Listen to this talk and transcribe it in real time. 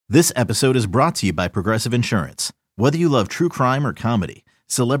This episode is brought to you by Progressive Insurance. Whether you love true crime or comedy,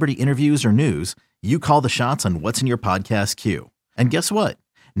 celebrity interviews or news, you call the shots on what's in your podcast queue. And guess what?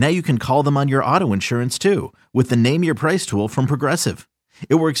 Now you can call them on your auto insurance too with the Name Your Price tool from Progressive.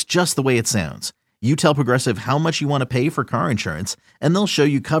 It works just the way it sounds. You tell Progressive how much you want to pay for car insurance, and they'll show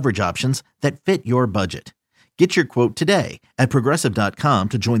you coverage options that fit your budget. Get your quote today at Progressive.com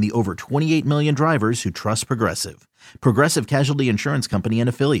to join the over 28 million drivers who trust Progressive. Progressive Casualty Insurance Company and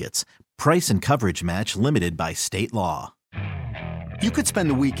Affiliates. Price and coverage match limited by state law. You could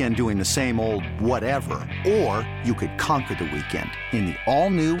spend the weekend doing the same old whatever, or you could conquer the weekend in the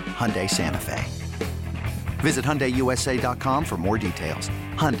all-new Hyundai Santa Fe. Visit HyundaiUSA.com for more details.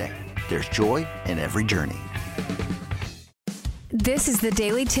 Hyundai, there's joy in every journey. This is the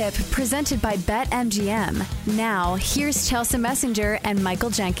Daily Tip presented by BetMGM. Now, here's Chelsea Messenger and Michael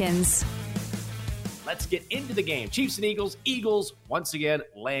Jenkins. Let's get into the game. Chiefs and Eagles. Eagles, once again,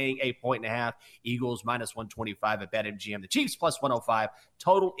 laying 8.5. Eagles minus 125 at BetMGM. The Chiefs plus 105.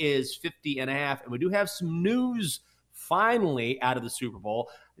 Total is 50.5. And we do have some news finally out of the Super Bowl.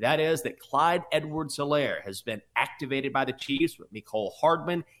 That is that Clyde Edwards-Helaire has been activated by the Chiefs, but Mecole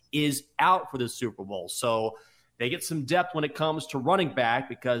Hardman is out for the Super Bowl. So they get some depth when it comes to running back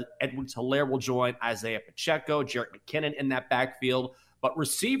because Edwards-Helaire will join Isaiah Pacheco, Jerick McKinnon in that backfield. But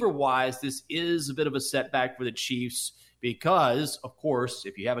receiver-wise, this is a bit of a setback for the Chiefs because, of course,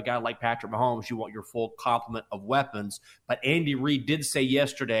 if you have a guy like Patrick Mahomes, you want your full complement of weapons. But Andy Reid did say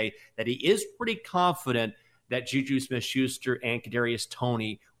yesterday that he is pretty confident that Juju Smith-Schuster and Kadarius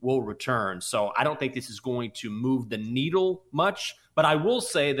Toney will return. So I don't think this is going to move the needle much. But I will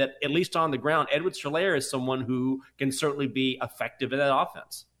say that, at least on the ground, Edwards-Helaire is someone who can certainly be effective in that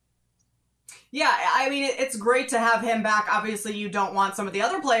offense. Yeah, I mean, it's great to have him back. Obviously, you don't want some of the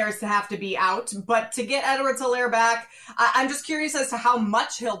other players to have to be out, but to get Edwards-Helaire back, I'm just curious as to how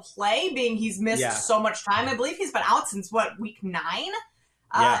much he'll play, being he's missed so much time. I believe he's been out since, week 9?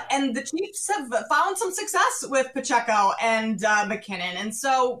 And the Chiefs have found some success with Pacheco and McKinnon, and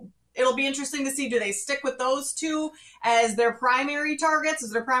so it'll be interesting to see, do they stick with those two as their primary targets,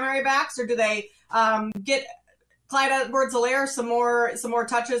 as their primary backs, or do they get Clyde Edwards-Helaire some more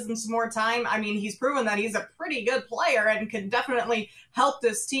touches and some more time? I mean, he's proven that he's a pretty good player and can definitely help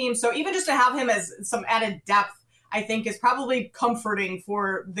this team. So even just to have him as some added depth, I think is probably comforting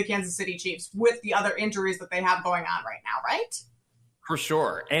for the Kansas City Chiefs with the other injuries that they have going on right now, right? For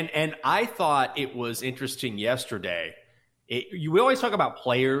sure. And I thought it was interesting yesterday. We always talk about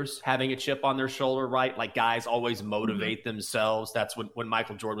players having a chip on their shoulder, right? Like guys always motivate themselves. That's when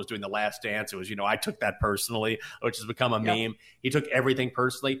Michael Jordan was doing The Last Dance. It was, I took that personally, which has become a meme. He took everything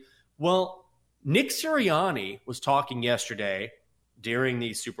personally. Well, Nick Sirianni was talking yesterday during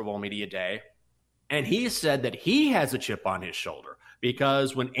the Super Bowl media day, and he said that he has a chip on his shoulder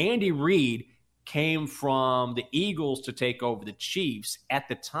because when Andy Reid came from the Eagles to take over the Chiefs. At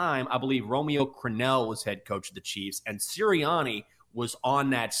the time, I believe Romeo Crennel was head coach of the Chiefs, and Sirianni was on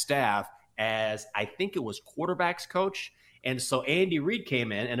that staff as, I think it was quarterbacks coach. And so Andy Reid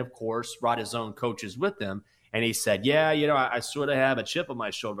came in and, of course, brought his own coaches with him. And he said, I sort of have a chip on my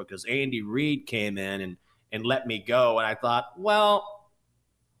shoulder because Andy Reid came in and let me go. And I thought, well,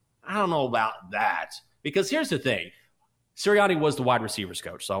 I don't know about that. Because here's the thing. Sirianni was the wide receivers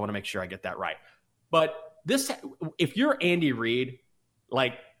coach, so I want to make sure I get that right. But if you're Andy Reid,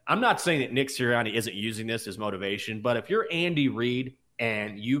 I'm not saying that Nick Sirianni isn't using this as motivation, but if you're Andy Reid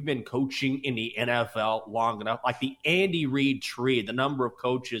and you've been coaching in the NFL long enough, like the Andy Reid tree, the number of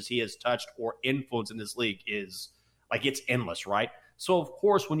coaches he has touched or influenced in this league is it's endless, right? So, of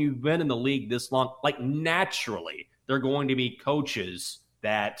course, when you've been in the league this long, naturally, there are going to be coaches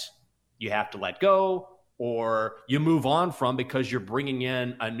that you have to let go or you move on from because you're bringing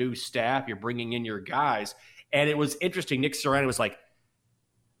in a new staff, you're bringing in your guys. And it was interesting. Nick Sirianni was like,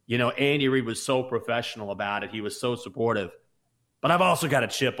 Andy Reid was so professional about it. He was so supportive. But I've also got a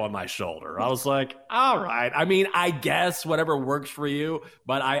chip on my shoulder. I was like, all right. I mean, I guess whatever works for you.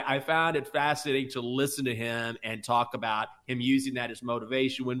 But I found it fascinating to listen to him and talk about him using that as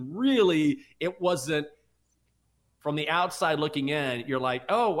motivation when really it wasn't. From the outside looking in, you're like,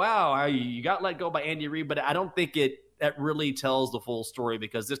 oh, wow, you got let go by Andy Reid. But I don't think that really tells the full story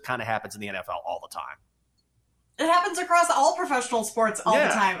because this kind of happens in the NFL all the time. It happens across all professional sports all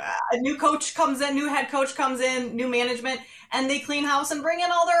the time. A new coach comes in, new head coach comes in, new management, and they clean house and bring in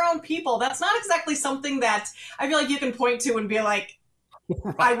all their own people. That's not exactly something that I feel like you can point to and be like,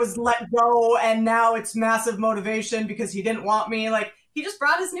 I was let go and now it's massive motivation because he didn't want me. He just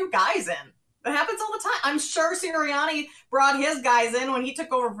brought his new guys in. It happens all the time. I'm sure Sirianni brought his guys in when he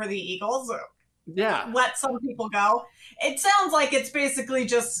took over for the Eagles. let some people go. It sounds like it's basically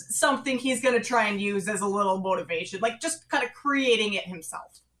just something he's going to try and use as a little motivation, like just kind of creating it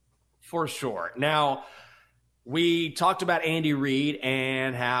himself. For sure. Now, we talked about Andy Reid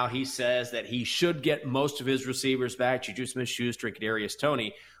and how he says that he should get most of his receivers back, Juju Smith-Schuster and Kadarius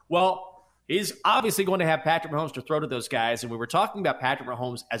Toney. Well, he's obviously going to have Patrick Mahomes to throw to those guys, and we were talking about Patrick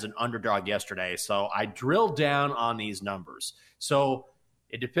Mahomes as an underdog yesterday, so I drilled down on these numbers. So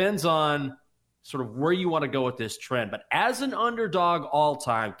it depends on sort of where you want to go with this trend, but as an underdog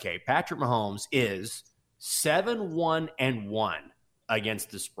all-time, Kate, Patrick Mahomes is 7-1-1 against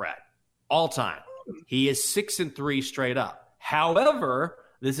the spread all-time. He is 6-3 straight up. However,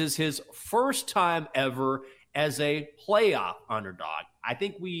 this is his first time ever as a playoff underdog. I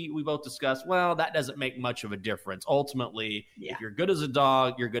think we both discussed, well, that doesn't make much of a difference. Ultimately, if you're good as a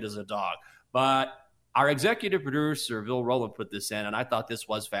dog, you're good as a dog. But our executive producer, Bill Rowland, put this in, and I thought this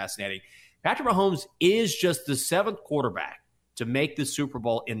was fascinating. Patrick Mahomes is just the seventh quarterback to make the Super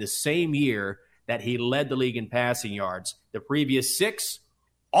Bowl in the same year that he led the league in passing yards. The previous six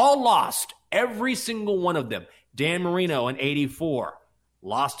all lost, every single one of them. Dan Marino in 84,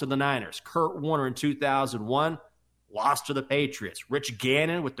 lost to the Niners. Kurt Warner in 2001, lost to the Patriots. Rich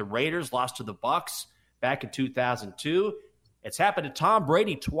Gannon with the Raiders, lost to the Bucs back in 2002. It's happened to Tom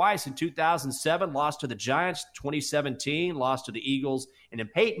Brady twice in 2007, lost to the Giants. 2017, lost to the Eagles. And then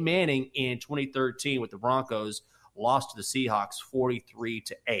Peyton Manning in 2013 with the Broncos, lost to the Seahawks 43-8.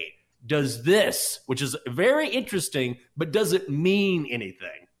 Does this, which is very interesting, but does it mean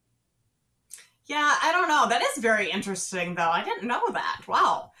anything? Yeah, I don't know. That is very interesting, though. I didn't know that.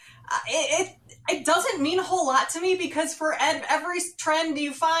 Wow. It doesn't mean a whole lot to me because for every trend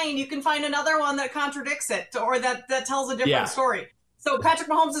you can find another one that contradicts it or that tells a different story. So Patrick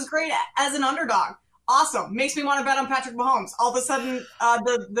Mahomes is great as an underdog. Awesome. Makes me want to bet on Patrick Mahomes. All of a sudden,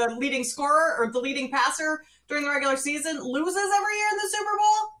 the leading scorer or the leading passer during the regular season loses every year in the Super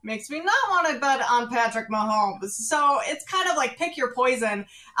Bowl. Makes me not want to bet on Patrick Mahomes. So it's kind of like pick your poison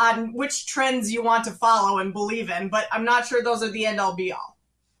on which trends you want to follow and believe in. But I'm not sure those are the end-all be-all.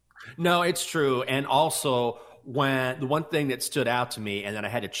 No, it's true. And also, when the one thing that stood out to me, and then I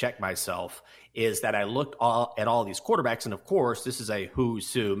had to check myself, is that I looked at all these quarterbacks, and of course, this is a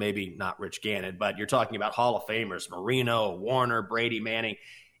who's who, maybe not Rich Gannon, but you're talking about Hall of Famers, Marino, Warner, Brady, Manning.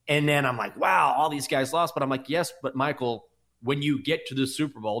 And then I'm like, wow, all these guys lost. But I'm like, yes, but Michael, when you get to the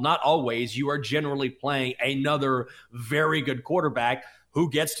Super Bowl, not always, you are generally playing another very good quarterback who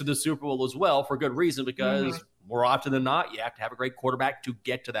gets to the Super Bowl as well for good reason, because more often than not, you have to have a great quarterback to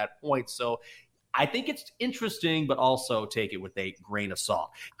get to that point. So I think it's interesting, but also take it with a grain of salt.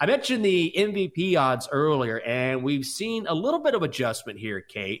 I mentioned the MVP odds earlier, and we've seen a little bit of adjustment here,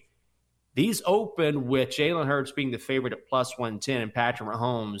 Kate. These open with Jalen Hurts being the favorite at plus 110 and Patrick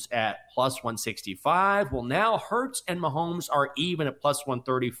Mahomes at plus 165. Well, now Hurts and Mahomes are even at plus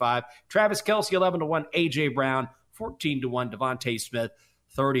 135. Travis Kelce, 11-1. A.J. Brown, 14-1. Devontae Smith,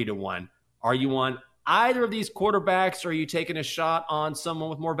 30-1. Are you on either of these quarterbacks, or are you taking a shot on someone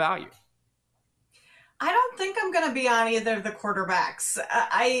with more value? I don't think I'm going to be on either of the quarterbacks.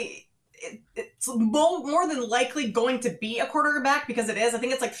 It's more than likely going to be a quarterback because it is. I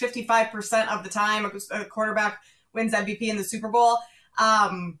think it's like 55% of the time a quarterback wins MVP in the Super Bowl.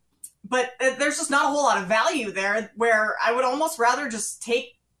 But there's just not a whole lot of value there, where I would almost rather just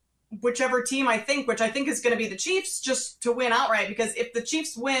take whichever team which I think is going to be the Chiefs, just to win outright. Because if the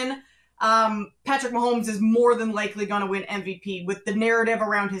Chiefs win, Patrick Mahomes is more than likely going to win MVP with the narrative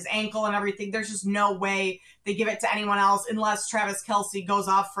around his ankle and everything. There's just no way they give it to anyone else unless Travis Kelce goes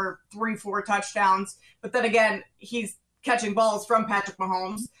off for 3-4 touchdowns. But then again, he's catching balls from Patrick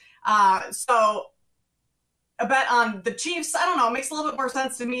Mahomes. So a bet on the Chiefs, I don't know, makes a little bit more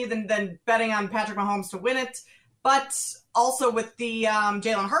sense to me than betting on Patrick Mahomes to win it. But also with the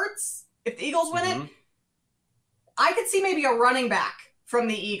Jalen Hurts, if the Eagles win it, I could see maybe a running back from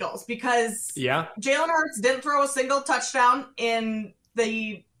the Eagles, because Jalen Hurts didn't throw a single touchdown in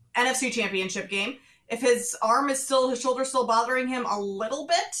the NFC Championship game. If his shoulder still bothering him a little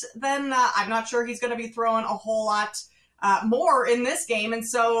bit, then I'm not sure he's going to be throwing a whole lot more in this game. And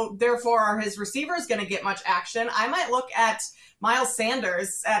so therefore are his receivers going to get much action? I might look at Miles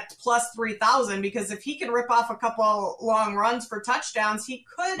Sanders at plus 3,000, because if he can rip off a couple long runs for touchdowns, he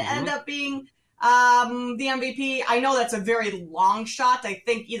could end up being the MVP. I know that's a very long shot. I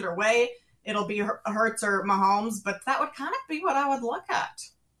think either way, it'll be Hurts or Mahomes, but that would kind of be what I would look at.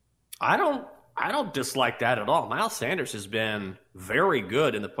 I don't dislike that at all. Miles Sanders has been very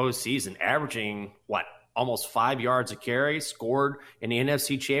good in the postseason, averaging, almost 5 yards a carry, scored in the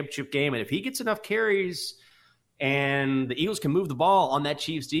NFC Championship game. And if he gets enough carries and the Eagles can move the ball on that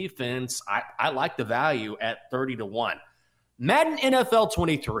Chiefs defense. I like the value at 30-1. Madden NFL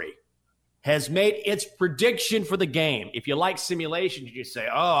 23 has made its prediction for the game. If you like simulation, you just say,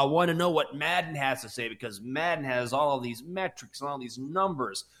 oh, I want to know what Madden has to say because Madden has all of these metrics and all these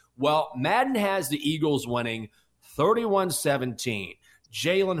numbers. Well, Madden has the Eagles winning 31-17.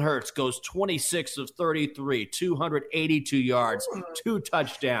 Jalen Hurts goes 26 of 33, 282 yards, 2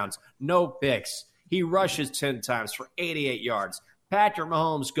 touchdowns, no picks. He rushes 10 times for 88 yards. Patrick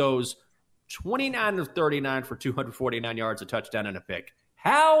Mahomes goes 29 of 39 for 249 yards, a touchdown, and a pick.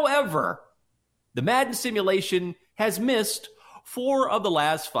 However, the Madden simulation has missed 4 of the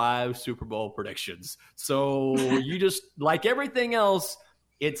last 5 Super Bowl predictions. So you just, like everything else,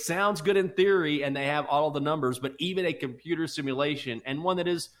 it sounds good in theory, and they have all of the numbers, but even a computer simulation, and one that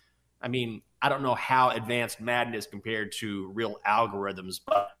is, I mean, I don't know how advanced Madden is compared to real algorithms,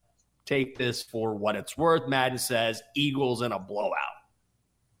 but take this for what it's worth. Madden says Eagles in a blowout.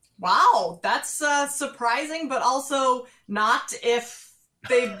 Wow, that's surprising, but also not if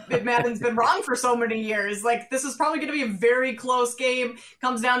Madden's been wrong for so many years. Like, this is probably going to be a very close game,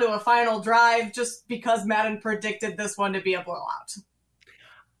 comes down to a final drive, just because Madden predicted this one to be a blowout.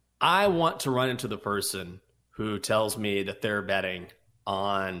 I want to run into the person who tells me that they're betting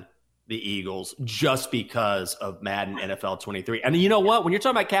on the Eagles just because of Madden NFL 23. And you know what? When you're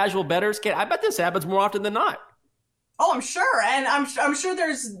talking about casual bettors, kid, I bet this happens more often than not. Oh, I'm sure. And I'm sure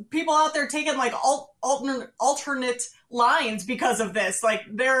there's people out there taking like alternate lines because of this. Like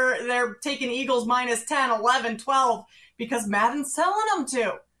they're taking Eagles minus 10, 11, 12 because Madden's telling them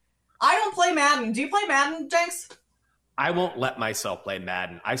to. I don't play Madden. Do you play Madden, Jenks? I won't let myself play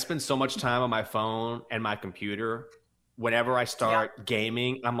Madden. I spend so much time on my phone and my computer. Whenever I start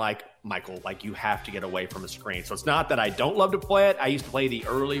gaming, I'm like, Michael, like, you have to get away from a screen. So it's not that I don't love to play it. I used to play the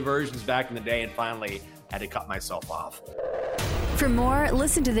early versions back in the day and finally had to cut myself off. For more,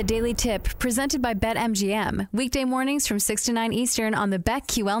 listen to the Daily Tip presented by BetMGM. Weekday mornings from 6 to 9 Eastern on the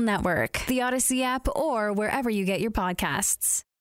BetQL network, the Odyssey app, or wherever you get your podcasts.